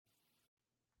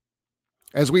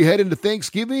As we head into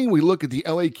Thanksgiving, we look at the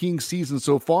LA Kings season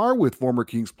so far with former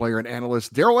Kings player and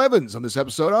analyst Daryl Evans on this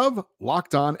episode of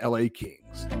Locked On LA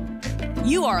Kings.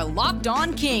 You are Locked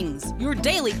On Kings, your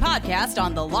daily podcast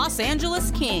on the Los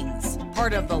Angeles Kings,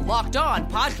 part of the Locked On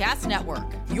Podcast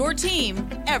Network, your team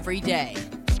every day.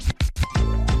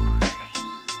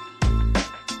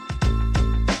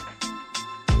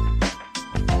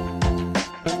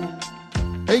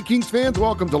 Hey, Kings fans,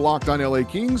 welcome to Locked On LA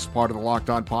Kings, part of the Locked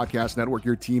On Podcast Network,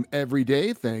 your team every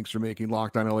day. Thanks for making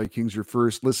Locked On LA Kings your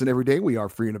first listen every day. We are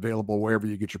free and available wherever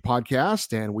you get your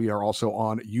podcast, and we are also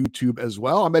on YouTube as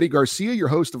well. I'm Eddie Garcia, your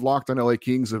host of Locked On LA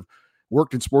Kings. I've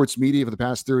worked in sports media for the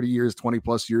past 30 years, 20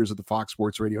 plus years at the Fox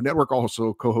Sports Radio Network,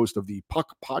 also co-host of the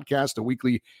Puck Podcast, a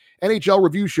weekly NHL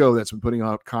review show that's been putting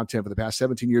out content for the past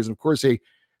 17 years, and of course, a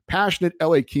passionate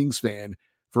LA Kings fan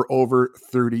for over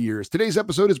 30 years. Today's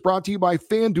episode is brought to you by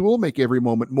FanDuel. Make every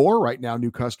moment more. Right now,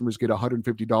 new customers get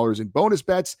 $150 in bonus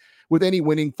bets with any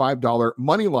winning $5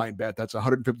 money line bet. That's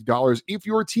 $150 if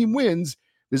your team wins.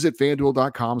 Visit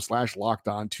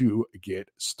FanDuel.com/lockedon to get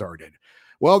started.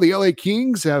 Well, the LA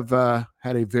Kings have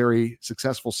had a very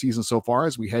successful season so far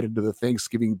as we head into the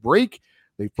Thanksgiving break.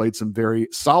 They've played some very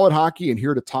solid hockey, and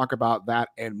here to talk about that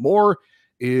and more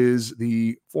is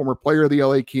the former player of the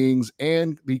LA Kings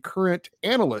and the current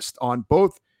analyst on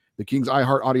both the Kings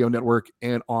iHeart Audio Network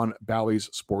and on Bally's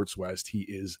Sports West. He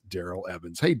is Daryl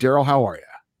Evans. Hey, Daryl, how are you?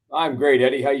 I'm great,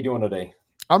 Eddie. How you doing today?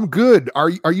 I'm good.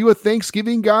 Are you a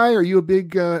Thanksgiving guy? Are you a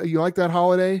big, you like that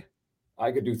holiday?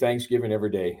 I could do Thanksgiving every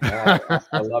day. I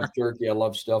love turkey. I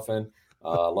love stuffing.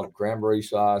 I love cranberry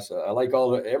sauce. I like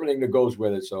everything that goes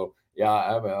with it. So yeah,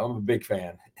 I'm a big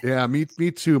fan. Yeah, me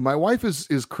too. My wife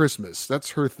is Christmas.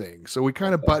 That's her thing. So we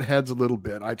kind of butt heads a little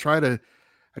bit. I try to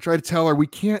tell her we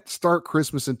can't start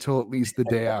Christmas until at least the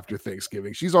day after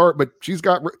Thanksgiving. She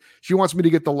wants me to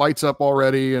get the lights up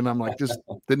already, and I'm like, just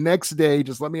the next day,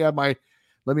 just let me have my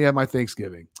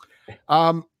Thanksgiving.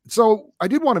 So I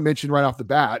did want to mention right off the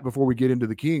bat before we get into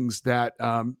the Kings that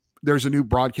there's a new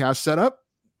broadcast setup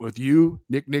with you,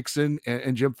 Nick Nixon,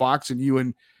 and Jim Fox, and you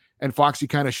and Foxy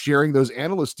kind of sharing those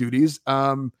analyst duties.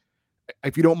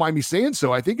 If you don't mind me saying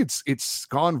so, I think it's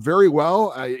gone very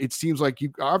well. It seems like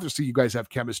you guys have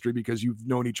chemistry because you've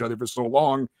known each other for so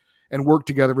long and worked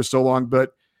together for so long. But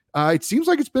it seems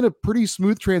like it's been a pretty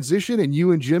smooth transition, and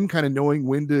you and Jim kind of knowing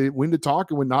when to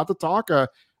talk and when not to talk.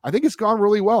 I think it's gone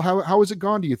really well. How has it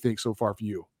gone, do you think, so far for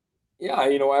you? Yeah,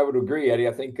 I would agree, Eddie.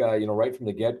 I think, right from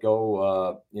the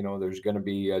get-go, there's going to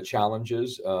be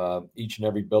challenges. Each and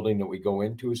every building that we go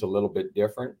into is a little bit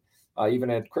different. Even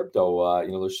at crypto,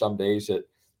 there's some days that,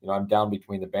 I'm down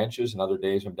between the benches and other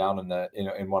days I'm down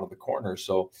in one of the corners.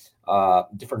 So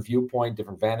different viewpoint,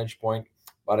 different vantage point.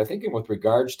 But I think with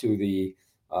regards to the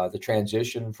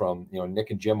transition from,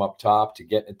 Nick and Jim up top to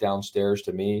getting it downstairs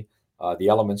to me, the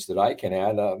elements that I can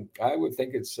add, I would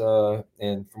think it's,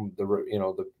 and from the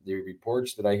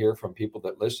reports that I hear from people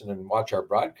that listen and watch our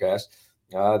broadcast,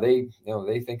 they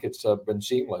think it's been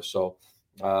seamless. So,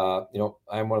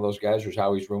 I'm one of those guys. There's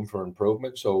always room for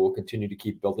improvement. So we'll continue to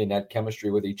keep building that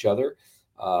chemistry with each other.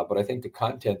 But I think the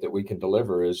content that we can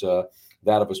deliver is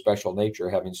that of a special nature,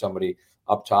 having somebody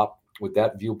up top with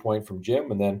that viewpoint from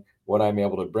Jim, and then what I'm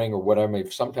able to bring, or what I'm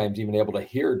sometimes even able to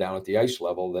hear down at the ice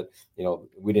level that,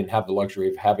 we didn't have the luxury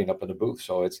of having up in the booth.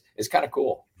 So it's kind of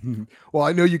cool. Well,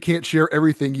 I know you can't share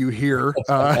everything you hear,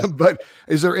 but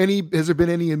has there been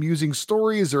any amusing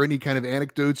stories or any kind of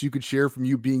anecdotes you could share from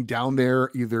you being down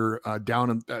there, either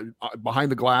down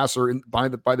behind the glass or by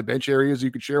the bench areas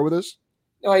you could share with us?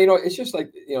 No, it's just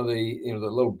like, the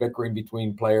little bickering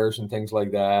between players and things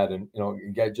like that. And,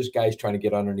 just guys trying to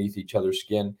get underneath each other's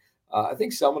skin. I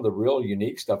think some of the real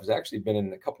unique stuff has actually been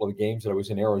in a couple of games that I was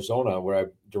in Arizona, where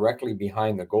I'm directly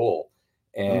behind the goal,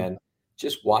 and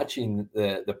just watching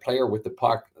the player with the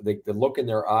puck, the look in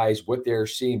their eyes, what they're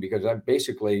seeing, because I'm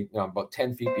basically about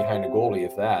 10 feet behind the goalie,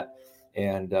 if that.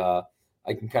 And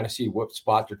I can kind of see what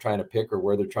spot they're trying to pick or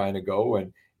where they're trying to go.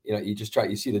 And, you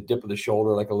see the dip of the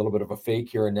shoulder, like a little bit of a fake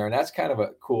here and there. And that's kind of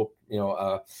a cool,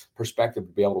 perspective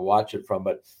to be able to watch it from.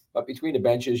 But between the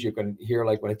benches, you can hear,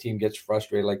 like, when a team gets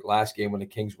frustrated, like last game when the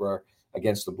Kings were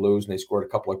against the Blues and they scored a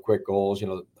couple of quick goals,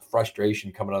 the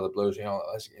frustration coming out of the Blues,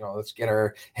 let's get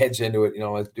our heads into it.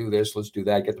 Let's do this, let's do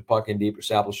that, get the puck in deep,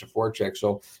 establish a forecheck.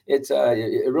 So it's,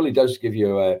 it really does give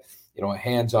you a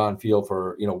hands-on feel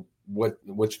for, what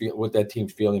that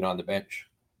team's feeling on the bench.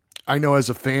 I know as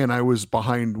a fan, I was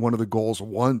behind one of the goals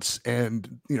once,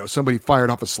 and somebody fired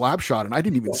off a slap shot and I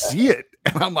didn't even see it.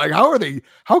 And I'm like,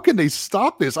 how can they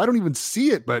stop this? I don't even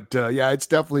see it. But yeah, it's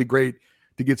definitely great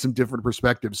to get some different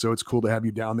perspectives. So it's cool to have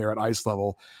you down there at ice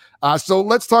level. So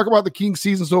let's talk about the Kings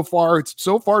season so far. It's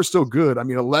so far so good. I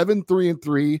mean,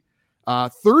 11-3-3,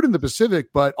 third in the Pacific,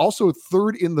 but also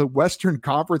third in the Western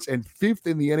Conference and fifth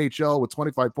in the NHL with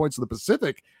 25 points in the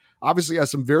Pacific. Obviously has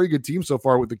some very good teams so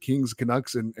far with the Kings,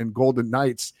 Canucks, and Golden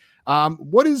Knights.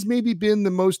 What has maybe been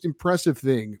the most impressive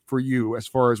thing for you as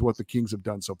far as what the Kings have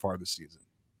done so far this season?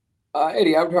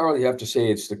 Eddie, I would probably have to say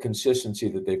it's the consistency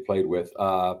that they've played with,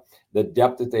 the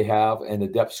depth that they have, and the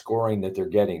depth scoring that they're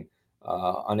getting.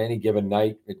 On any given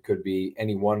night, it could be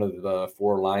any one of the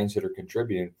four lines that are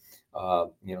contributing.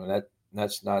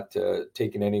 That's not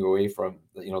taking any away from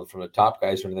from the top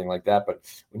guys or anything like that. But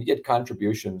when you get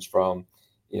contributions from,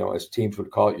 as teams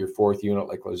would call it, your fourth unit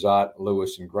like Lizotte,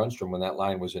 Lewis, and Grundstrom, when that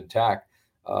line was intact,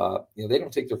 they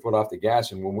don't take their foot off the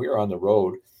gas. And when we are on the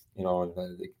road, and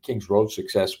the Kings' road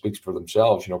success speaks for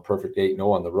themselves. Perfect 8-0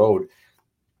 on the road.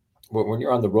 But when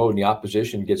you're on the road and the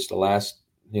opposition gets the last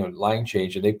line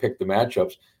change and they pick the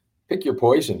matchups, pick your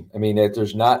poison. I mean,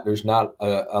 there's not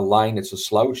a line that's a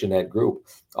slouch in that group.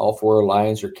 All four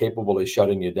lines are capable of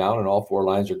shutting you down, and all four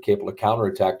lines are capable of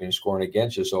counterattacking and scoring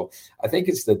against you. So I think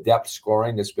it's the depth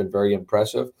scoring that's been very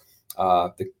impressive.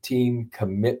 The team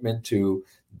commitment to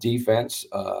defense.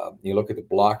 You look at the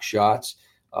block shots.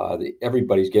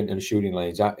 Everybody's getting in the shooting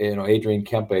lanes. Adrian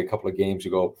Kempe a couple of games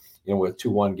ago, with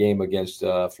 2-1 game against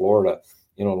Florida,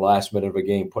 last minute of a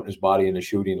game, putting his body in the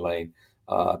shooting lane.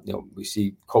 We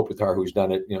see Kopitar, who's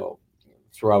done it,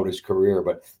 throughout his career,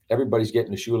 but everybody's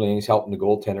getting the shooting lanes, helping the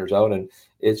goaltenders out. And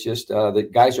it's just the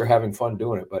guys are having fun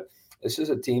doing it. But this is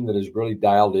a team that is really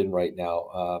dialed in right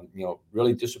now,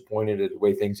 really disappointed at the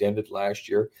way things ended last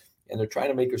year. And they're trying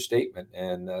to make a statement.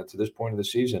 And to this point of the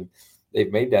season,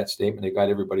 they've made that statement. They got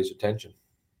everybody's attention.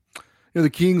 The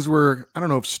Kings were, I don't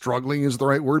know if struggling is the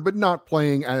right word, but not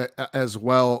playing as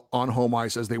well on home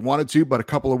ice as they wanted to, but a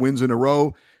couple of wins in a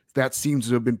row, that seems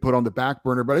to have been put on the back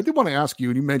burner. But I did want to ask you,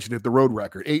 and you mentioned it, the road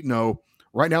record, 8-0.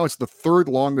 Right now, it's the third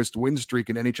longest win streak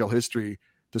in NHL history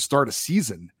to start a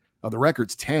season. The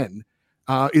record's 10.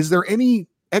 Is there any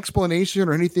explanation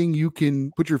or anything you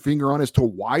can put your finger on as to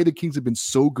why the Kings have been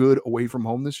so good away from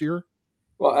home this year?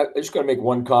 Well, I'm just going to make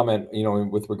one comment,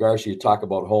 with regards to you talk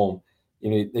about home.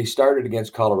 They started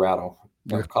against Colorado.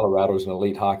 Colorado is an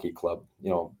elite hockey club,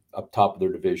 up top of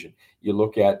their division. You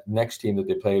look at next team that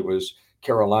they played was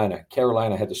Carolina.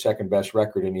 Carolina had the second best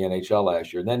record in the NHL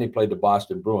last year. And then they played the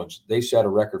Boston Bruins. They set a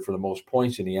record for the most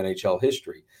points in the NHL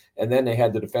history. And then they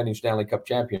had the defending Stanley Cup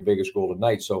champion, Vegas Golden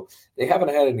Knights. So they haven't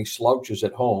had any slouches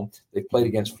at home. They've played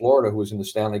against Florida, who was in the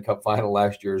Stanley Cup final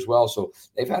last year as well. So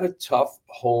they've had a tough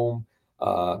home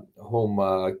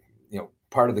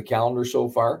part of the calendar so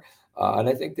far. And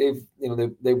I think they've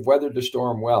weathered the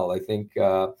storm well. I think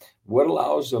what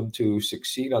allows them to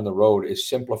succeed on the road is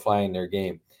simplifying their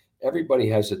game. Everybody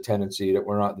has a tendency that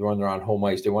when they're on home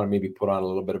ice, they want to maybe put on a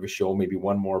little bit of a show, maybe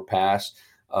one more pass.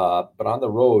 But on the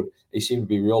road, they seem to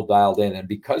be real dialed in. And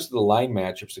because of the line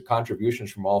matchups, the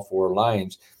contributions from all four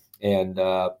lines, and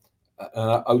an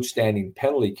outstanding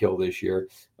penalty kill this year,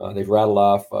 they've rattled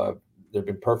off. They've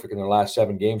been perfect in their last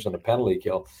 7 games on the penalty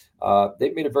kill.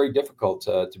 They've made it very difficult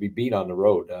to be beat on the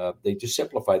road. They just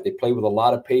simplified. They play with a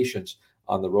lot of patience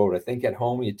on the road. I think at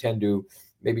home you tend to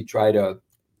maybe try to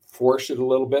force it a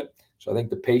little bit. So I think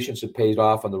the patience have paid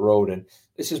off on the road. And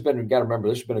this has been, you got to remember,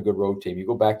 this has been a good road team. You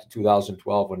go back to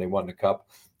 2012 when they won the Cup,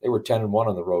 they were 10-1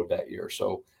 on the road that year.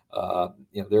 So,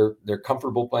 they're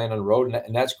comfortable playing on the road,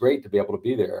 and that's great to be able to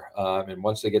be there. And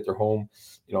once they get their home,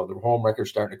 their home record's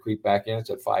starting to creep back in. It's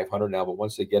at 500 now, but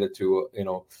once they get it to,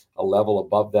 a level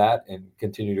above that and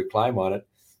continue to climb on it,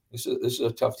 this is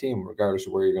a tough team regardless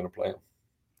of where you're going to play them.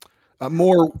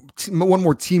 One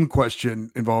more team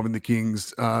question involving the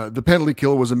Kings. The penalty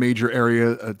kill was a major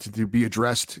area to be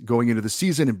addressed going into the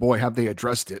season, and boy, have they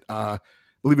addressed it. I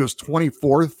believe it was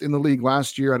 24th in the league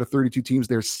last year out of 32 teams.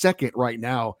 They're second right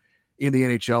now in the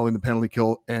NHL in the penalty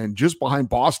kill, and just behind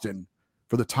Boston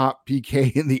for the top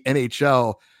PK in the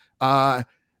NHL.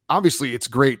 Obviously, it's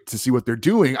great to see what they're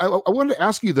doing. I wanted to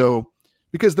ask you, though,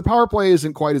 because the power play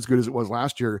isn't quite as good as it was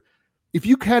last year. If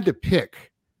you had to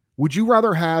pick, would you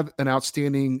rather have an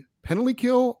outstanding penalty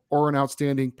kill or an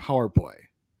outstanding power play?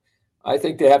 I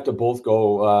think they have to both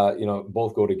go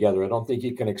together. I don't think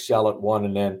you can excel at one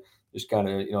and then just kind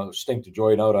of, stink the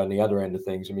joint out on the other end of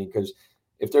things. I mean, because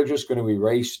if they're just going to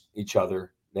erase each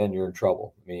other, then you're in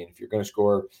trouble. I mean, if you're going to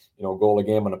score, a goal a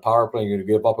game on a power play, you're going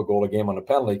to give up a goal a game on a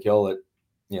penalty kill, that,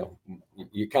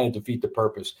 you kind of defeat the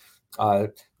purpose.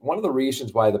 One of the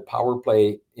reasons why the power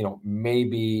play, may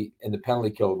be in the penalty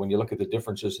kill, when you look at the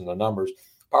differences in the numbers,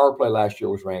 power play last year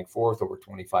was ranked 4th, over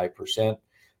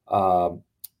 25%.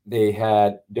 They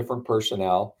had different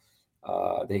personnel.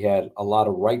 They had a lot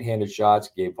of right-handed shots.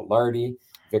 Gabe Velarde,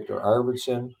 Victor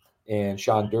Arvidsson, and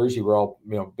Sean Durzi were all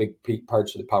big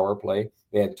parts of the power play.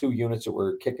 They had 2 units that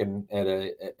were kicking at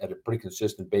a pretty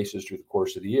consistent basis through the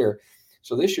course of the year.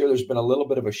 So this year there's been a little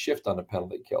bit of a shift on the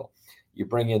penalty kill. You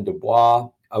bring in Dubois,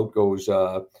 out goes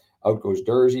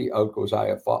Durzi, out goes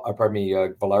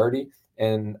Velarde,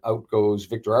 and out goes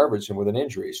Victor Arvidsson with an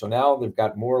injury. So now they've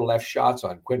got more left shots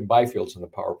on. Quinton Byfield's in the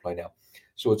power play now.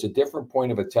 So it's a different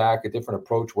point of attack, a different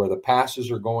approach where the passes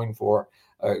are going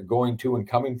to and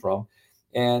coming from.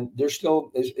 And there's still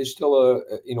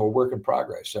a work in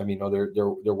progress. I mean,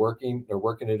 they're working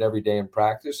it every day in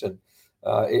practice, and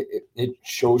it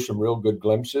shows some real good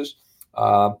glimpses.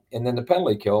 And then the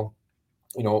penalty kill,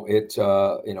 it's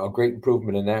a great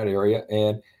improvement in that area.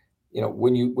 And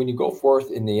when you go forth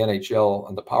in the NHL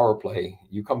on the power play,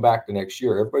 you come back the next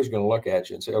year, everybody's going to look at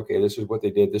you and say, okay, this is what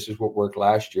they did. This is what worked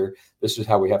last year. This is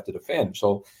how we have to defend.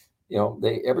 So,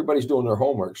 everybody's doing their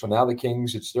homework. So now the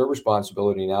Kings, it's their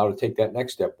responsibility now to take that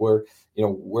next step where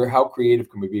how creative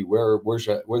can we be? Where's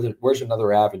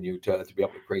another avenue to be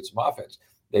able to create some offense?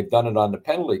 They've done it on the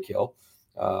penalty kill,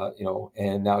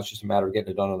 and now it's just a matter of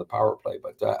getting it done on the power play.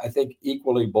 But I think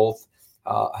equally both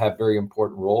have very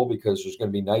important role, because there's going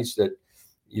to be nights that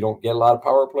you don't get a lot of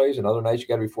power plays, and other nights you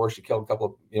got to be forced to kill a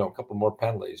couple more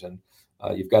penalties, and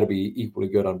you've got to be equally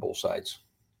good on both sides.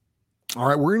 All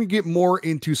right, we're going to get more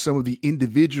into some of the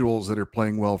individuals that are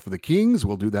playing well for the Kings.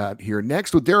 We'll do that here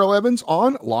next with Daryl Evans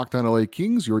on Locked On LA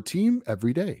Kings, your team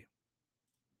every day.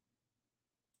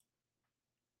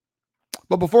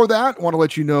 But before that, I want to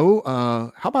let you know,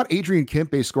 how about Adrian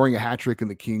Kempe scoring a hat trick and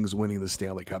the Kings winning the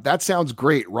Stanley Cup? That sounds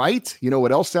great, right? You know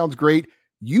what else sounds great?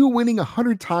 You winning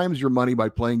 100 times your money by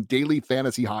playing daily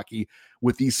fantasy hockey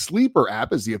with the Sleeper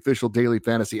app as the official daily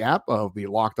fantasy app of the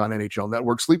Locked On NHL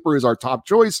Network. Sleeper is our top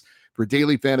choice for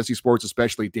daily fantasy sports,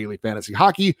 especially daily fantasy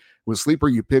hockey. With Sleeper,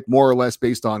 you pick more or less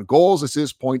based on goals,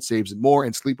 assists, points, saves, and more.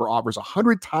 And Sleeper offers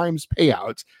 100 times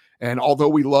payouts. And although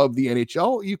we love the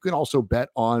NHL, you can also bet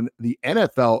on the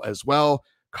NFL as well.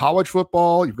 College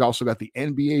football, you've also got the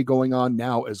NBA going on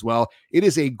now as well. It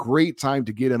is a great time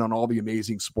to get in on all the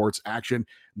amazing sports action.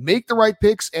 Make the right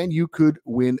picks, and you could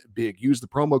win big. Use the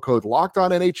promo code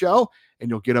LOCKEDONNHL, and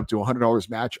you'll get up to $100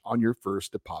 match on your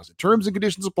first deposit. Terms and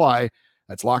conditions apply.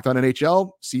 That's Locked On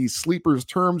NHL. See Sleeper's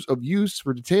terms of use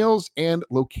for details and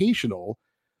locational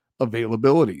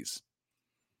availabilities.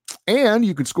 And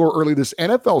you can score early this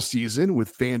NFL season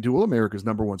with FanDuel, America's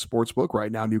 #1 sportsbook.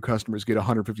 Right now, new customers get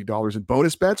 $150 in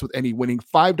bonus bets with any winning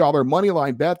 $5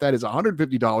 moneyline bet. That is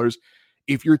 $150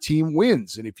 if your team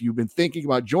wins. And if you've been thinking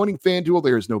about joining FanDuel,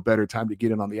 there is no better time to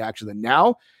get in on the action than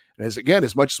now. And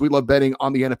as much as we love betting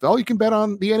on the NFL, you can bet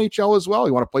on the NHL as well.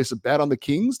 You want to place a bet on the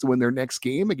Kings to win their next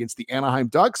game against the Anaheim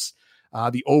Ducks.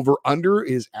 The over-under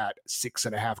is at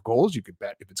 6.5 goals. You could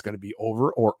bet if it's going to be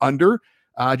over or under.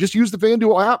 Just use the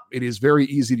FanDuel app. It is very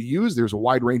easy to use. There's a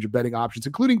wide range of betting options,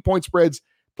 including point spreads,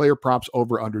 player props,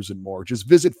 over-unders, and more. Just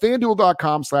visit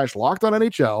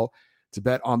FanDuel.com/LockedOnNHL to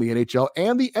bet on the NHL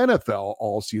and the NFL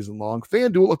all season long.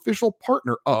 FanDuel, official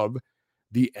partner of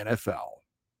the NFL.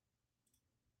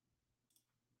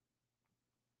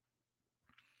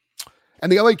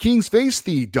 And the LA Kings face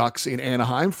the Ducks in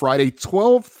Anaheim Friday,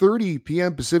 12:30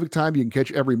 p.m. Pacific time. You can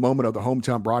catch every moment of the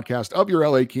hometown broadcast of your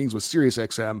LA Kings with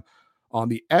SiriusXM on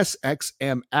the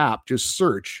SXM app. Just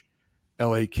search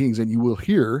LA Kings, and you will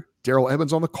hear Daryl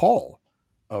Evans on the call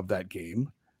of that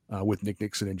game with Nick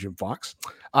Nixon and Jim Fox.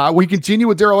 We continue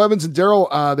with Daryl Evans. And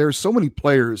Daryl, there's so many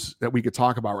players that we could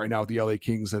talk about right now with the LA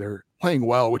Kings that are playing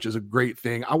well, which is a great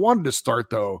thing. I wanted to start,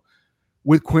 though,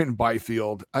 with Quinton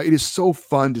Byfield. It is so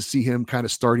fun to see him kind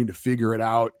of starting to figure it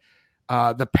out.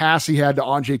 The pass he had to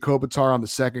Anze Kopitar on the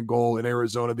second goal in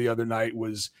Arizona the other night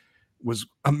was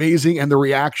amazing, and the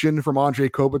reaction from Anze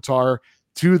Kopitar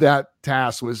to that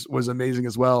task was amazing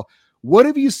as well. What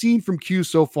have you seen from Q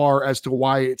so far as to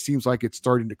why it seems like it's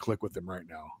starting to click with him right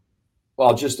now?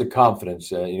 Well, just the confidence.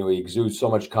 He exudes so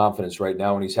much confidence right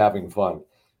now, and he's having fun.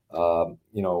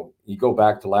 You go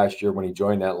back to last year when he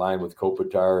joined that line with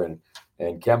Kopitar and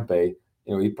Kempe.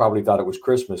 He probably thought it was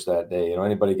Christmas that day.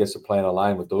 Anybody gets to play on a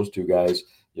line with those two guys,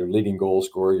 your leading goal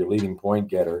scorer, your leading point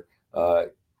getter,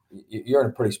 you're in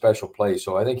a pretty special place.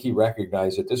 So I think he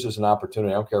recognized that this is an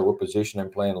opportunity. I don't care what position I'm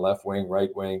playing, left wing,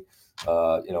 right wing.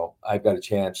 I've got a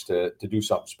chance to do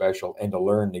something special and to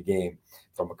learn the game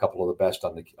from a couple of the best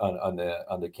on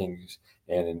the Kings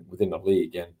and within the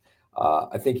league. And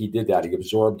I think he did that. He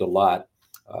absorbed a lot.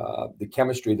 The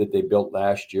chemistry that they built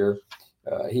last year,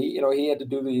 he had to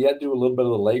do a little bit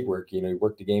of the legwork. He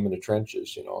worked the game in the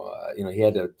trenches. He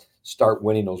had to start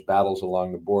winning those battles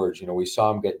along the boards. We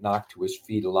saw him get knocked to his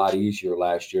feet a lot easier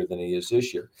last year than he is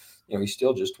this year. He's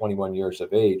still just 21 years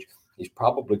of age. He's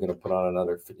probably going to put on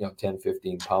another 10,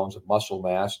 15 pounds of muscle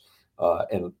mass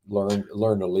and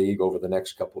learn the league over the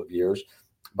next couple of years.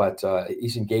 But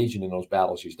he's engaging in those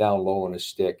battles. He's down low on his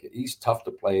stick. He's tough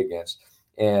to play against.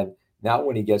 And now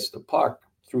when he gets the puck,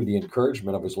 through the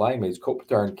encouragement of his line mates,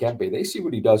 Kopitar and Kempe, they see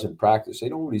what he does in practice. They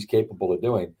know what he's capable of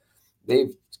doing.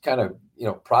 They've kind of,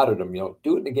 prodded him,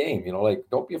 do it in the game, like,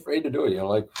 don't be afraid to do it.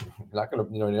 Like, you're not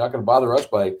going to bother us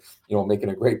by, making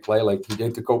a great play like he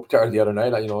did to Kopitar the other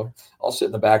night. I'll sit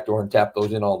in the back door and tap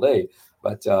those in all day.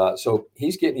 But so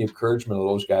he's getting the encouragement of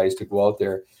those guys to go out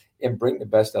there and bring the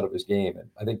best out of his game. And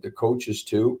I think the coaches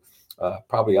too,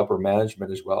 probably upper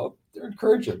management as well, they're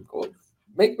encouraging him. Go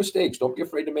make mistakes. Don't be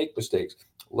afraid to make mistakes.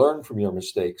 Learn from your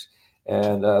mistakes.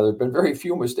 And there have been very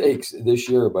few mistakes this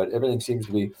year, but everything seems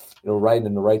to be, riding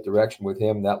in the right direction with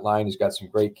him. That line has got some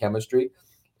great chemistry,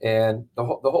 and the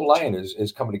whole line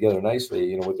is coming together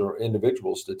nicely. With their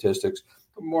individual statistics,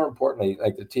 but more importantly,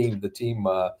 like the team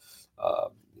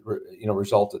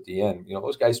result at the end.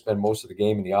 Those guys spend most of the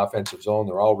game in the offensive zone.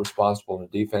 They're all responsible in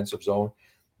the defensive zone.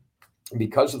 And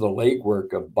because of the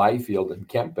legwork of Byfield and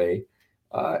Kempe,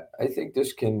 I think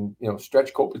this can,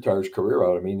 stretch Kopitar's career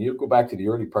out. I mean, you go back to the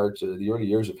early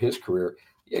years of his career.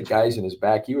 He had guys in his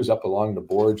back. He was up along the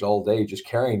boards all day, just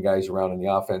carrying guys around in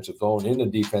the offensive zone, in the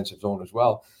defensive zone as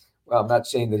well. Well, I'm not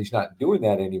saying that he's not doing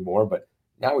that anymore, but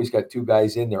now he's got two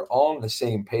guys in there all on the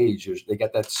same page. They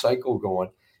got that cycle going,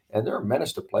 and they're a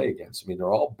menace to play against. I mean,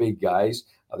 they're all big guys.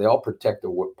 They all protect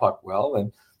the puck well,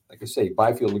 and like I say,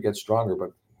 Byfield will get stronger.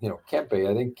 But Kempe,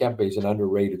 I think Kempe is an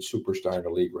underrated superstar in the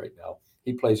league right now.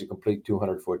 He plays a complete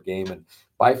 200-foot game, and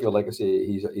Byfield, like I say,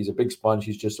 he's a big sponge.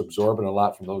 He's just absorbing a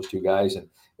lot from those two guys, and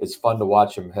it's fun to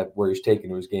watch him where he's taking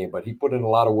to his game. But he put in a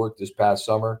lot of work this past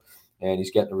summer, and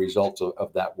he's getting the results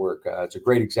of that work. It's a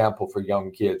great example for young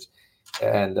kids,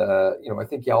 and I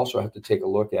think you also have to take a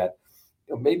look at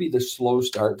maybe the slow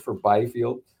start for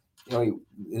Byfield.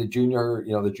 The junior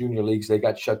leagues, they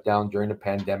got shut down during the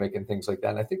pandemic and things like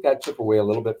that, and I think that took away a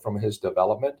little bit from his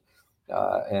development.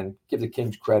 And give the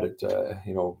Kings credit,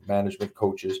 management,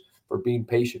 coaches, for being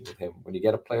patient with him. When you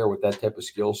get a player with that type of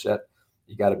skill set,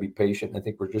 you got to be patient. I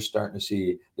think we're just starting to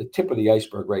see the tip of the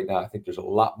iceberg right now. I think there's a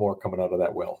lot more coming out of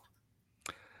that well.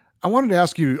 I wanted to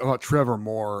ask you about Trevor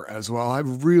Moore as well.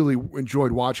 I've really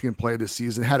enjoyed watching him play this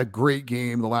season. Had a great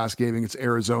game the last game against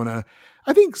Arizona.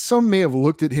 I think some may have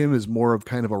looked at him as more of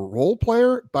kind of a role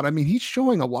player, but I mean, he's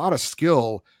showing a lot of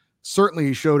skill. Certainly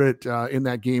he showed it in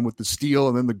that game with the steal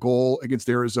and then the goal against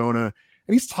Arizona.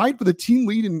 And he's tied for the team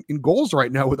lead in goals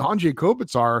right now with Andrei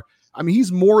Kopitar. I mean,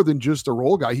 he's more than just a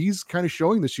role guy. He's kind of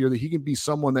showing this year that he can be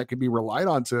someone that can be relied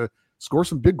on to score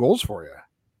some big goals for you.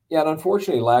 Yeah, and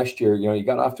unfortunately last year, he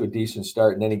got off to a decent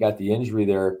start, and then he got the injury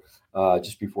there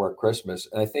just before Christmas.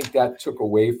 And I think that took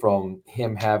away from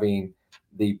him having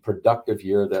the productive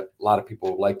year that a lot of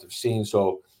people would like to have seen.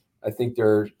 So I think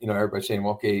everybody's saying,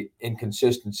 well, okay,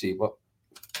 inconsistency. Well,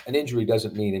 an injury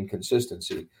doesn't mean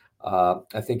inconsistency.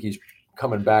 I think he's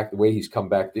coming back the way he's come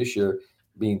back this year,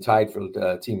 being tied for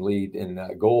the team lead in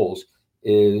goals,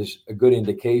 is a good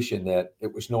indication that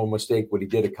it was no mistake what he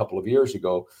did a couple of years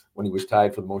ago when he was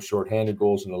tied for the most shorthanded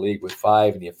goals in the league with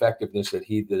 5, and the effectiveness that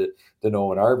the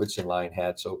Danault and Arvidsson line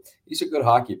had. So he's a good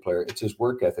hockey player. It's his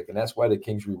work ethic, and that's why the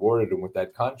Kings rewarded him with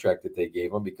that contract that they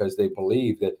gave him, because they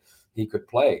believe that he could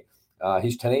play.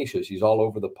 He's tenacious. He's all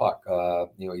over the puck.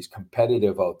 He's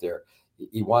competitive out there.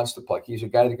 He wants the puck. He's a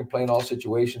guy that can play in all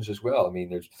situations as well. I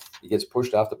mean, he gets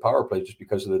pushed off the power play just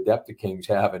because of the depth the Kings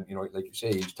have. And, like you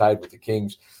say, he's tied with the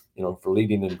Kings, for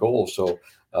leading in goals. So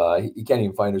he can't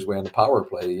even find his way on the power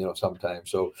play,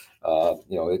 sometimes. So,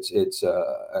 it's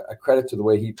a credit to the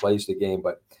way he plays the game,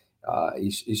 but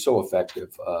he's so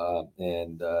effective.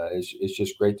 And it's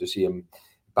just great to see him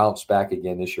bounce back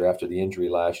again this year after the injury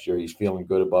last year. He's feeling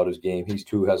good about his game. He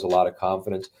too has a lot of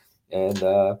confidence. And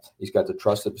he's got the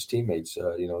trust of his teammates.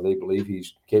 They believe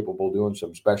he's capable of doing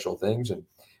some special things, and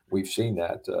we've seen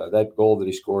that. That goal that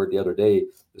he scored the other day,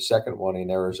 the second one in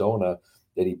Arizona,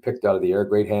 that he picked out of the air,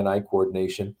 great hand-eye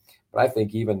coordination. But I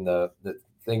think even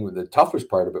the toughest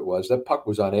part of it was that puck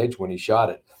was on edge when he shot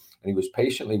it, and he was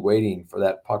patiently waiting for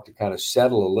that puck to kind of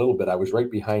settle a little bit. I was right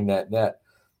behind that net,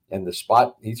 and the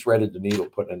spot, he threaded the needle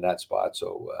putting in that spot.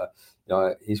 So,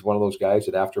 he's one of those guys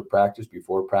that after practice,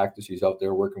 before practice, he's out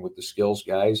there working with the skills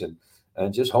guys and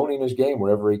just honing his game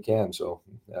wherever he can. So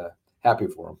happy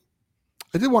for him.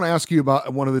 I did want to ask you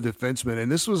about one of the defensemen,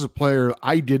 and this was a player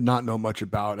I did not know much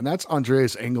about, and that's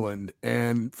Andreas Englund.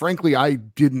 And frankly, I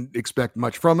didn't expect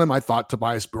much from him. I thought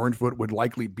Tobias Bjornfoot would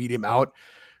likely beat him out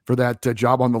for that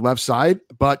job on the left side.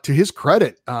 But to his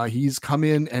credit, he's come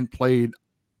in and played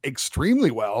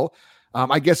extremely well.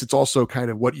 I guess it's also kind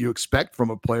of what you expect from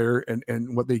a player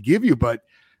and what they give you, but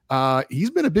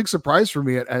he's been a big surprise for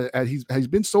me. He's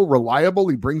been so reliable.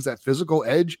 He brings that physical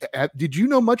edge. Did you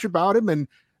know much about him, and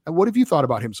what have you thought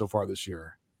about him so far this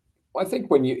year? Well, I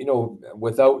think when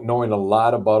without knowing a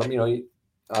lot about him,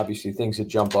 obviously things that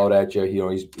jump out at you.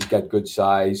 He's got good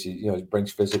size. He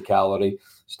brings physicality,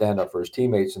 stand up for his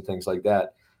teammates and things like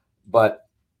that. But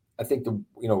I think the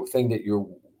thing that your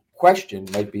question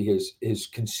might be his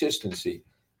consistency.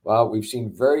 Well, we've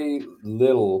seen very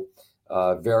little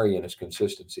vary in his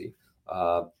consistency.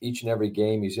 Each and every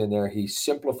game he's in there, he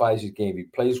simplifies his game. He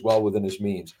plays well within his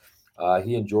means.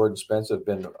 He and Jordan Spence have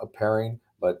been a pairing,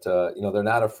 but they're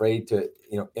not afraid to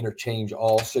interchange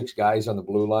all six guys on the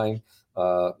blue line.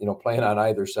 Playing on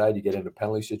either side, you get into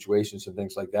penalty situations and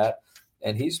things like that.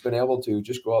 And he's been able to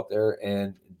just go out there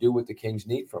and do what the Kings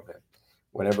need from him.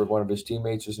 Whenever one of his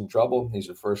teammates is in trouble, he's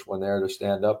the first one there to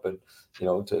stand up and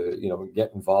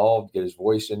get involved, get his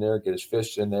voice in there, get his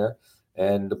fists in there.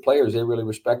 And the players, they really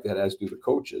respect that, as do the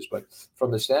coaches. But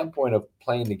from the standpoint of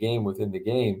playing the game within the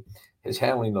game, his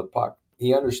handling the puck,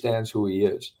 he understands who he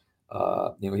is.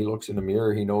 He looks in the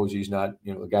mirror. He knows he's not,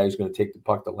 the guy who's going to take the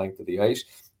puck the length of the ice.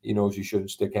 He knows he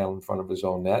shouldn't stick handle in front of his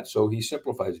own net. So he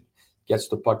simplifies it, gets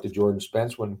the puck to Jordan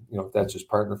Spence when, if that's his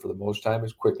partner for the most time,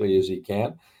 as quickly as he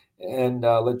can. And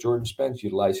let Jordan Spence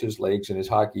utilize his legs and his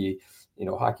hockey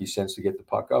sense to get the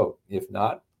puck out. If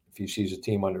not, if he sees a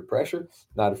team under pressure,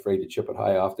 not afraid to chip it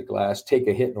high off the glass, take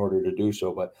a hit in order to do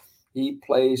so. But he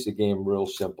plays the game real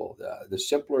simple. The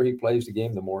simpler he plays the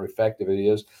game, the more effective it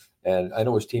is. And I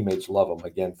know his teammates love him,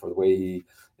 again, for the way he,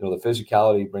 the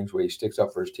physicality he brings, where he sticks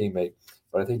up for his teammate.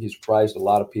 But I think he's surprised a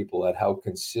lot of people at how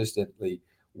consistently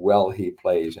well he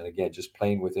plays. And again, just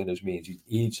playing within his means. He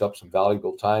eats up some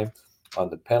valuable time on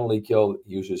the penalty kill,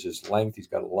 uses his length. He's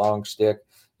got a long stick.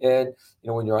 And,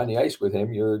 when you're on the ice with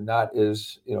him, you're not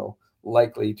as,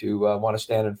 likely to want to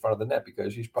stand in front of the net,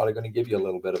 because he's probably going to give you a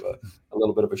little bit of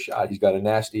a shot. He's got a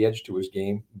nasty edge to his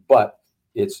game, but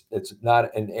it's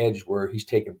not an edge where he's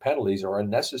taking penalties or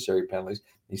unnecessary penalties.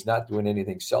 He's not doing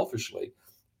anything selfishly.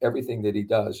 Everything that he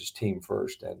does is team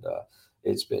first. And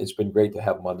it's been great to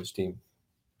have him on this team.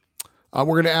 We're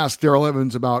going to ask Daryl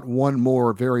Evans about one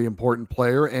more very important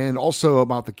player and also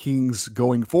about the Kings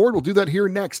going forward. We'll do that here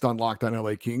next on Locked On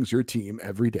LA Kings, your team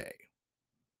every day.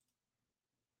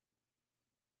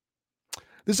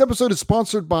 This episode is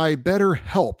sponsored by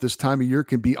BetterHelp. This time of year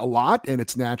can be a lot, and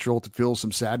it's natural to feel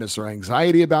some sadness or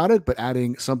anxiety about it, but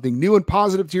adding something new and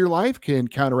positive to your life can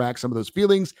counteract some of those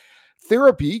feelings.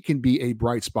 Therapy can be a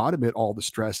bright spot amid all the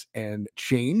stress and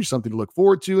change, something to look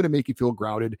forward to and to make you feel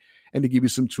grounded and to give you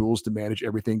some tools to manage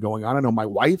everything going on. I know my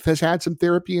wife has had some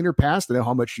therapy in her past. I know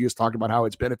how much she has talked about how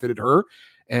it's benefited her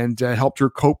and helped her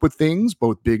cope with things,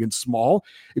 both big and small.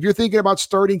 If you're thinking about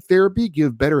starting therapy,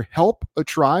 give BetterHelp a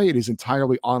try. It is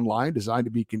entirely online, designed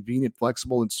to be convenient,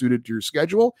 flexible, and suited to your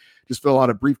schedule. Just fill out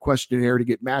a brief questionnaire to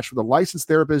get matched with a licensed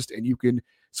therapist, and you can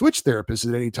switch therapists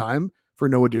at any time for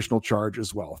no additional charge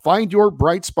as well. Find your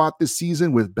bright spot this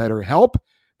season with BetterHelp.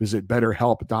 Visit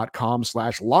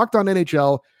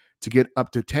BetterHelp.com/LockedOnNHL to get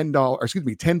up to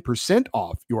 10%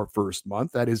 off your first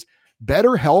month. That is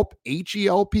BetterHelp,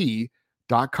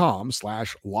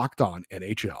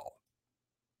 HELP.com/LockedOnNHL.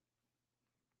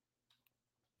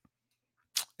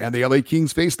 And the LA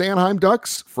Kings face the Anaheim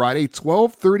Ducks Friday,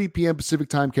 12:30 p.m. Pacific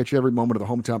time. Catch every moment of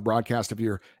the hometown broadcast of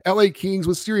your LA Kings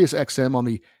with SiriusXM on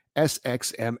the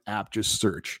SXM app. Just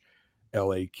search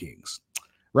LA Kings.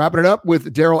 Wrapping it up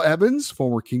with Daryl Evans,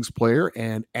 former Kings player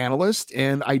and analyst.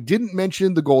 And I didn't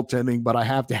mention the goaltending, but I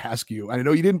have to ask you. I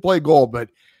know you didn't play goal, but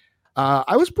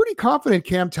I was pretty confident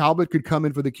Cam Talbot could come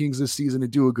in for the Kings this season and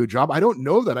do a good job. I don't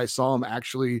know that I saw him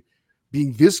actually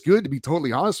being this good, to be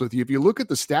totally honest with you. If you look at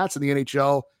the stats in the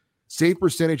NHL, save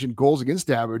percentage and goals against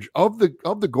average of the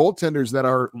goaltenders that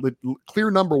are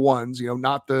clear number ones,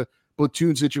 not the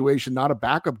platoon situation, not a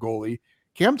backup goalie,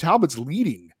 Cam Talbot's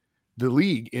leading the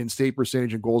league in save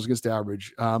percentage and goals against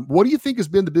average. What do you think has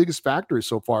been the biggest factor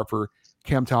so far for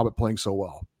Cam Talbot playing so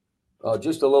well?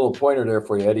 Just a little pointer there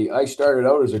for you, Eddie. I started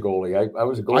out as a goalie. I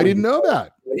was a goalie. I didn't know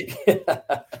that.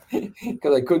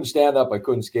 Because I couldn't stand up. I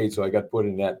couldn't skate, so I got put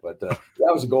in net. But I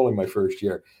was a goalie my first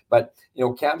year. But,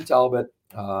 Cam Talbot,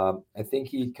 I think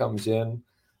he comes in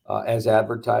as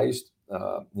advertised.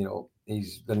 The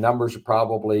numbers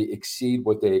probably exceed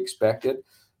what they expected.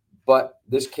 But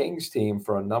this Kings team,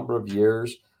 for a number of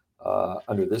years,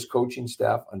 under this coaching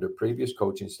staff, under previous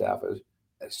coaching staffs,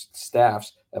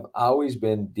 have always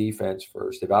been defense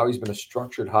first. They've always been a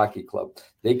structured hockey club.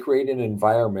 They create an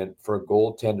environment for a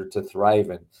goaltender to thrive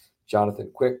in. Jonathan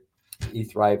Quick, he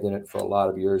thrived in it for a lot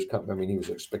of years. I mean, he was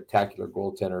a spectacular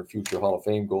goaltender, future Hall of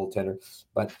Fame goaltender.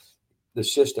 But the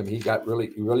system, he got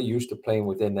really used to playing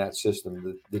within that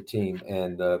system, the team.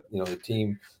 And, the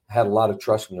team had a lot of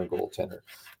trust in their goaltender.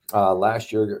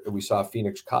 Last year, we saw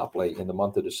Phoenix Copley in the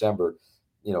month of December,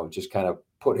 just kind of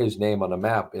put his name on the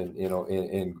map in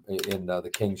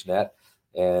the Kings net.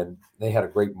 And they had a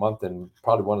great month. And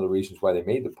probably one of the reasons why they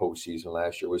made the postseason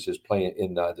last year was his play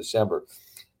in December.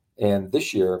 And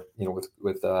this year,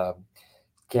 with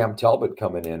Cam Talbot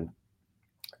coming in,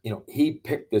 he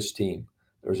picked this team.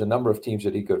 There's a number of teams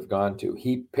that he could have gone to.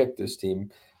 He picked this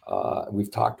team.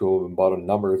 We've talked to him about a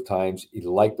number of times. He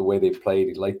liked the way they played.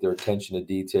 He liked their attention to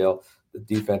detail, the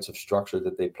defensive structure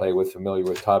that they play with, familiar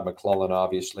with Todd McClellan,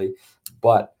 obviously.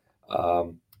 But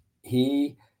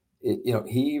he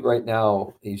right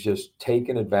now, he's just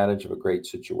taking advantage of a great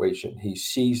situation. He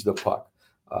sees the puck.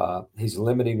 He's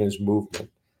limiting his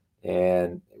movement.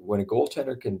 And when a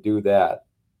goaltender can do that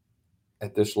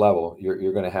at this level,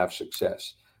 you're going to have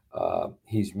success.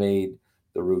 He's made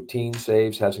the routine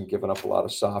saves, hasn't given up a lot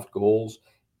of soft goals.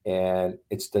 And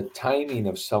it's the timing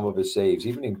of some of his saves,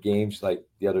 even in games like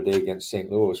the other day against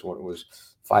St. Louis when it was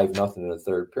 5-0 in the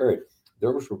third period.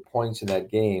 There were points in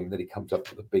that game that he comes up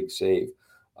with a big save.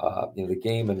 The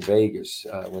game in Vegas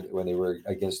when they were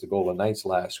against the Golden Knights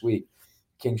last week,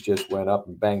 Kings just went up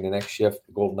and banged the next shift.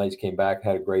 The Golden Knights came back,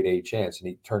 had a great A chance, and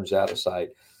he turns that aside.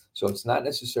 So it's not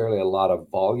necessarily a lot of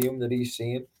volume that he's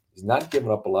seeing. He's not giving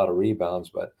up a lot of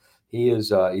rebounds, but he's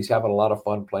having a lot of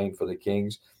fun playing for the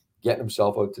Kings, getting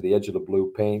himself out to the edge of the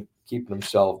blue paint, keeping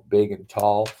himself big and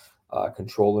tall,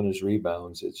 controlling his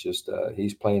rebounds. It's just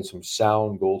he's playing some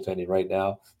sound goaltending right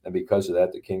now, and because of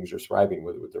that, the Kings are thriving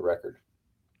with the record.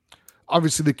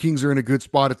 Obviously, the Kings are in a good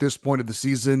spot at this point of the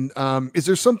season. Is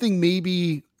there something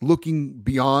maybe looking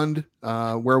beyond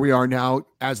where we are now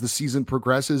as the season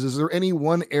progresses? Is there any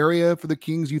one area for the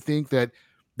Kings you think that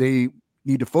they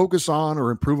need to focus on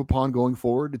or improve upon going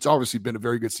forward? It's obviously been a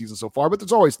very good season so far, but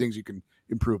there's always things you can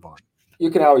improve on. You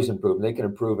can always improve. They can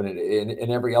improve in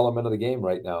every element of the game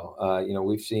right now.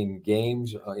 We've seen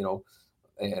games,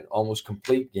 and almost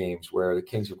complete games where the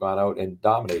Kings have gone out and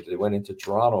dominated. They went into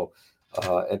Toronto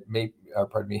I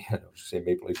don't say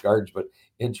Maple Leaf Gardens, but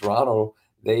in Toronto,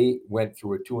 they went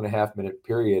through a 2.5-minute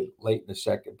period late in the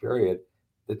second period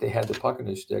that they had the puck in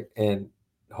the stick, and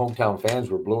hometown fans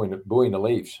were booing the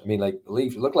Leafs. I mean, like the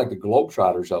Leafs looked like the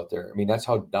Globetrotters out there. I mean, that's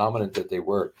how dominant that they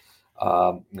were.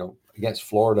 Against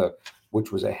Florida,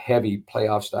 which was a heavy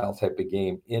playoff style type of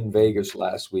game in Vegas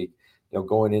last week.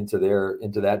 Going into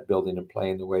that building and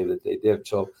playing the way that they did.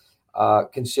 So.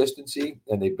 Consistency,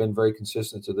 and they've been very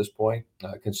consistent to this point.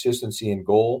 Consistency in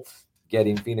goal,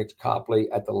 getting Phoenix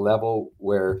Copley at the level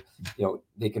where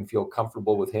they can feel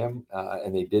comfortable with him,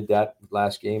 and they did that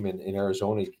last game in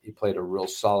Arizona. He played a real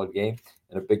solid game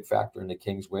and a big factor in the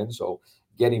Kings win. So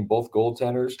getting both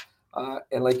goaltenders,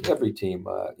 and like every team,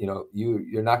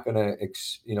 you're not going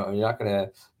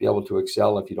to be able to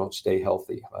excel if you don't stay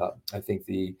healthy. I think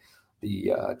the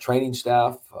training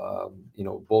staff,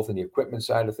 both in the equipment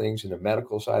side of things and the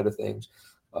medical side of things,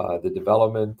 the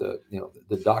development,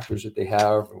 the doctors that they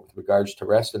have with regards to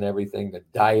rest and everything, the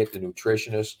diet, the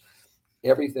nutritionists,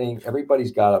 everything.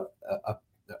 Everybody's got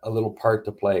a little part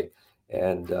to play,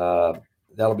 and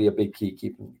that'll be a big key,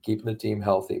 keeping the team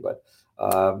healthy. But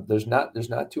there's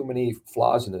not too many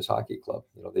flaws in this hockey club.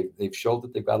 They've showed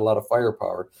that they've got a lot of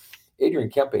firepower.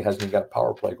 Adrian Kempe hasn't even got a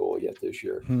power play goal yet this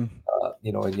year. And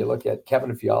you look at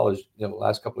Kevin Fiala's, the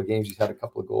last couple of games, he's had a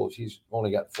couple of goals. He's only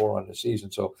got 4 on the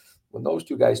season. So when those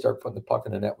two guys start putting the puck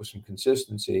in the net with some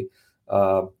consistency,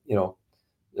 they're going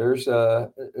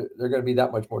to be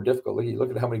that much more difficult. You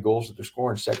look at how many goals that they're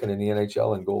scoring, second in the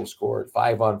NHL in goals scored,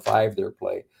 5-on-5 their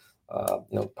play.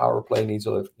 Power play needs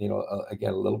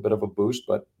again a little bit of a boost,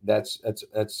 but that's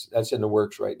in the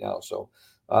works right now. So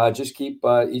just keep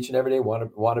each and every day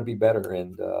want to be better,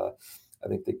 and I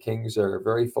think the Kings are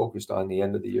very focused on the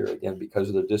end of the year again because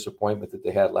of the disappointment that they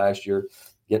had last year,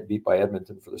 getting beat by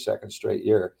Edmonton for the second straight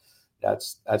year.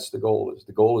 That's the goal.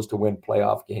 The goal is to win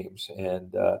playoff games,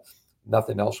 and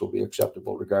nothing else will be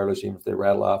acceptable, regardless. Even if they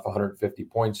rattle off 150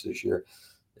 points this year,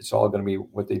 it's all going to be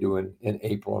what they do in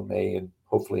April and May, and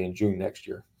hopefully in June next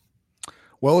year.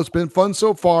 Well, it's been fun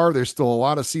so far. There's still a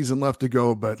lot of season left to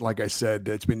go, but like I said,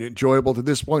 it's been enjoyable to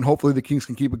this point. Hopefully the Kings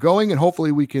can keep it going, and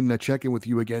hopefully we can check in with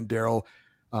you again, Daryl,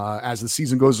 as the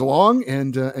season goes along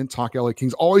and talk LA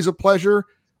Kings. Always a pleasure.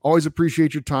 Always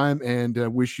appreciate your time, and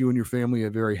wish you and your family a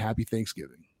very happy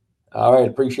Thanksgiving. All right.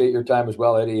 Appreciate your time as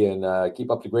well, Eddie, and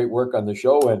keep up the great work on the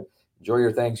show, and enjoy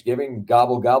your Thanksgiving.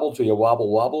 Gobble, gobble till you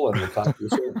wobble, wobble, and we'll talk to you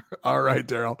soon. All right,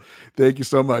 Daryl. Thank you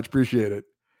so much. Appreciate it.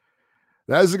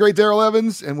 That is the great Daryl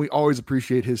Evans, and we always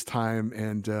appreciate his time.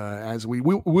 And as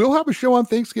we'll have a show on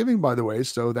Thanksgiving, by the way,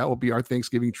 so that will be our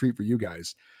Thanksgiving treat for you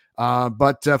guys.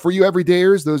 But for you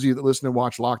everydayers, those of you that listen and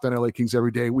watch Locked On LA Kings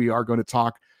every day, we are going to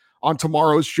talk on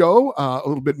tomorrow's show a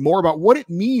little bit more about what it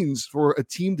means for a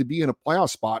team to be in a playoff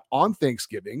spot on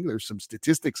Thanksgiving. There's some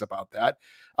statistics about that.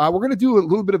 We're going to do a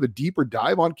little bit of a deeper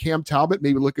dive on Cam Talbot,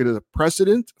 maybe look at a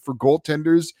precedent for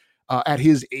goaltenders at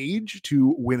his age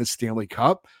to win a Stanley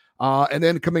Cup. And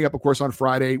then coming up, of course, on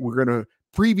Friday, we're going to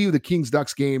preview the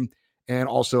Kings-Ducks game and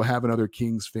also have another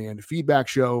Kings fan feedback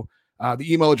show.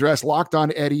 The email address,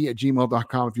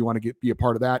 lockedoneddie@gmail.com if you want to be a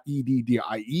part of that,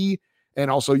 EDDIE. And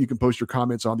also you can post your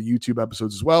comments on the YouTube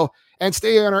episodes as well. And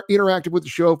stay interactive with the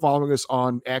show, following us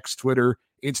on X, Twitter,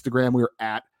 Instagram. We're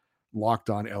at Locked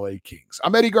On LA Kings.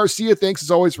 I'm Eddie Garcia. Thanks as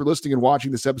always for listening and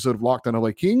watching this episode of Locked On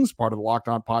LA Kings, part of the Locked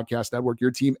On Podcast Network,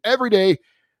 your team every day.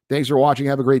 Thanks for watching.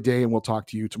 Have a great day, and we'll talk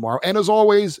to you tomorrow. And as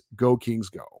always, go Kings,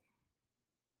 go.